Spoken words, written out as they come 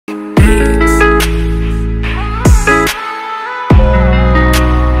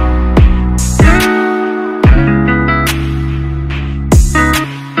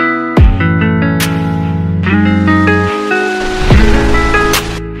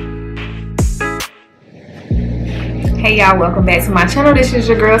Hey y'all, welcome back to my channel. This is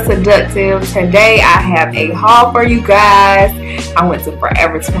your girl Seductive. Today I have a haul for you guys. I went to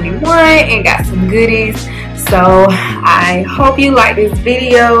Forever 21 and got some goodies. So I hope you like this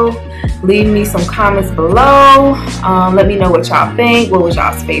video. Leave me some comments below. Let me know what y'all think. What was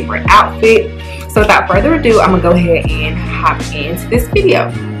y'all's favorite outfit? So without further ado, I'm gonna go ahead and hop into this video.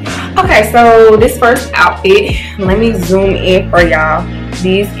 Okay, so this first outfit, let me zoom in for y'all.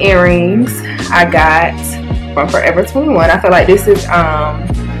 These earrings I got from Forever 21. I feel like this is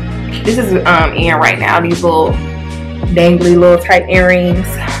in right now. These little dangly little type earrings.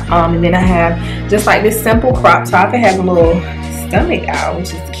 And then I have just like this simple crop top. It has a little stomach out,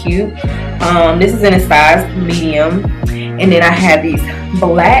 which is cute. This is in a size medium. And then I have these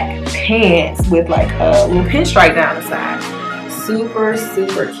black pants with like a little pinstripe down the side. Super,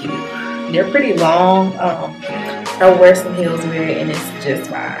 super cute. They're pretty long. I'll wear some heels with it and it's just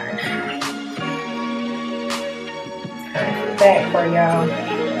fine. Back for y'all.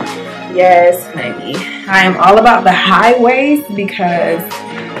 Yes, honey. I am all about the high waist because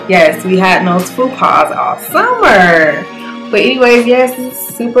yes, we had those faux pas all summer. But anyways, yes,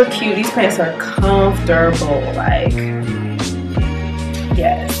 it's super cute. These pants are comfortable. Like,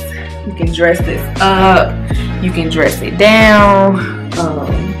 yes, you can dress this up, you can dress it down,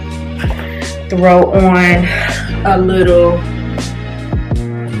 throw on a little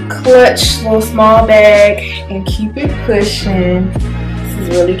clutch, little small bag, and keep it pushing. This is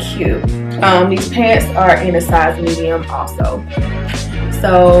really cute. These pants are in a size medium also.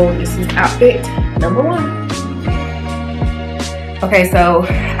 So this is outfit number 1. Okay, so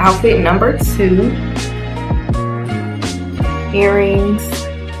outfit number 2. Earrings.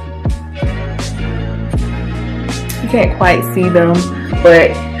 You can't quite see them, but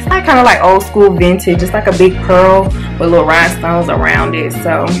it's like kind of like old school vintage. Just like a big pearl with little rhinestones around it.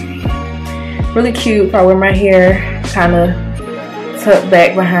 So really cute. If I wear my hair kind of tucked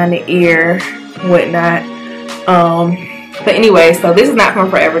back behind the ear, whatnot. But anyway, so this is not from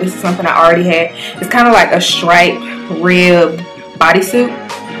Forever. This is something I already had. It's kind of like a striped rib bodysuit,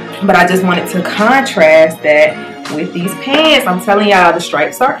 but I just wanted to contrast that with these pants. I'm telling y'all, the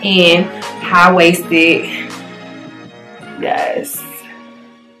stripes are in, high-waisted. Yes.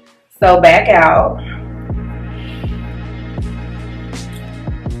 So back out.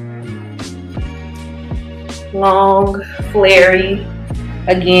 Long, flary.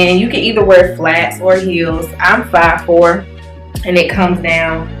 Again, you can either wear flats or heels. I'm 5'4", and it comes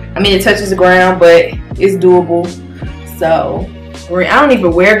down. I mean, it touches the ground, but it's doable. So, I don't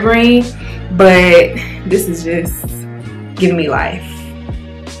even wear green, but this is just giving me life.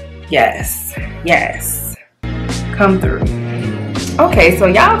 Yes, yes. Come through. Okay, so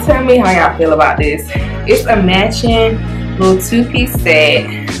y'all tell me how y'all feel about this. It's a matching little 2-piece set.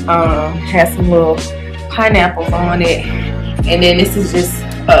 Has some little pineapples on it, and then this is just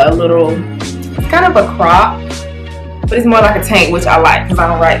a little, it's kind of a crop, but it's more like a tank, which I like because I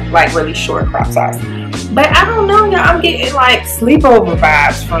don't like really short crop tops. But I don't know, y'all, I'm getting like sleepover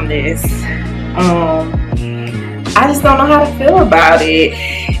vibes from this. I just don't know how to feel about it.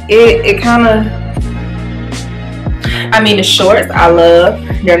 It kind of, I mean, the shorts I love.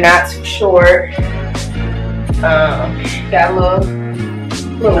 They're not too short. Got a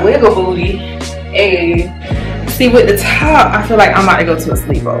little wiggle booty. Hey, see, with the top, I feel like I'm about to go to a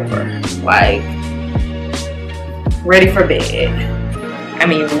sleepover. Like, ready for bed. I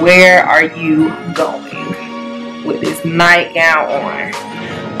mean, where are you going with this nightgown on?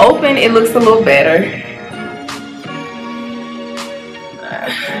 Open, it looks a little better.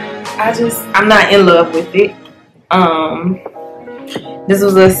 I'm not in love with it. This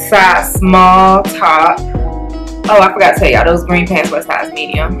was a size small top. Oh, I forgot to tell y'all, those green pants were size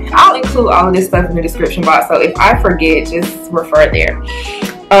medium. I'll include all of this stuff in the description box, so if I forget, just refer there.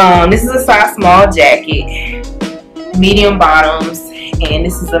 This is a size small jacket, medium bottoms, and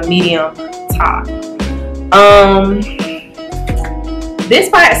this is a medium top. This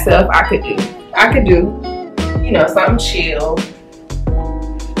by itself I could do, you know, something chill.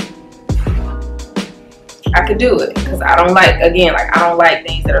 I could do it because I don't like, again, like I don't like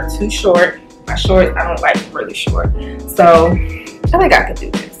things that are too short. My shorts, I don't like really short. So I think I could do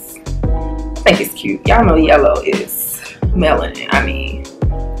this. I think it's cute. Y'all know yellow is melanin. I mean,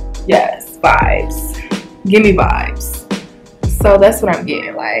 yes, vibes. Give me vibes. So that's what I'm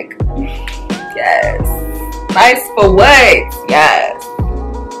getting, like, yes. Nice for what? Yes.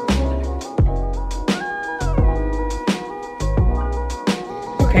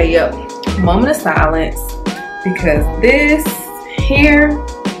 Okay, yep. Moment of silence because this here,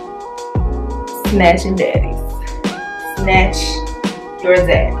 snatching daddies. Snatch your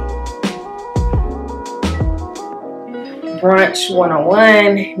daddy. brunch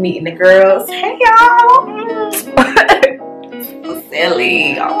 101, meeting the girls. Hey y'all. So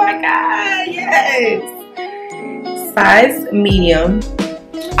silly. Oh my god, yes. Size medium.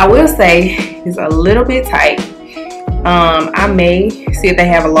 I will say it's a little bit tight. I may see if they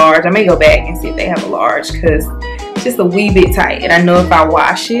have a large. I may go back and see if they have a large because it's just a wee bit tight. And I know if I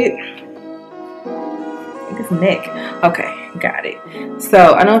wash it, I think it's neck. Okay, got it.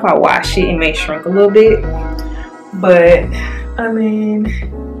 So I know if I wash it, it may shrink a little bit. But I mean,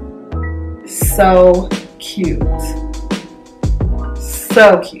 so cute.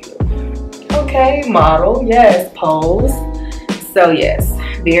 So cute. Okay, model. Yes, pose. So yes,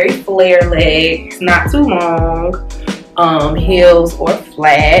 very flare legs, not too long. Heels or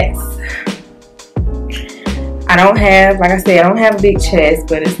flats. I don't have, like I said, I don't have a big chest,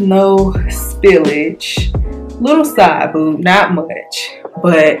 but it's no spillage. Little side boob, not much,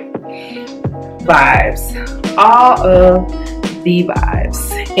 but vibes. All of the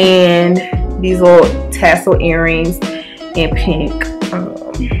vibes. And these little tassel earrings in pink.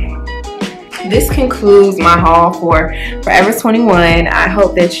 This concludes my haul for Forever 21. I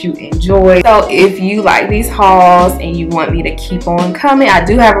hope that you enjoyed. So if you like these hauls and you want me to keep on coming, I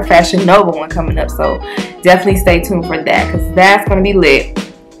do have a Fashion Nova one coming up, so definitely stay tuned for that because that's going to be lit.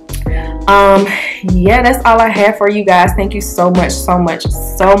 Yeah, that's all I have for you guys. Thank you so much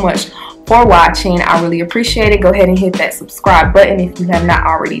for watching. I really appreciate it. Go ahead and hit that subscribe button if you have not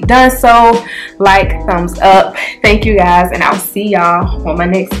already done so. Like, thumbs up. Thank you guys, and I'll see y'all on my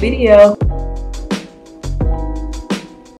next video.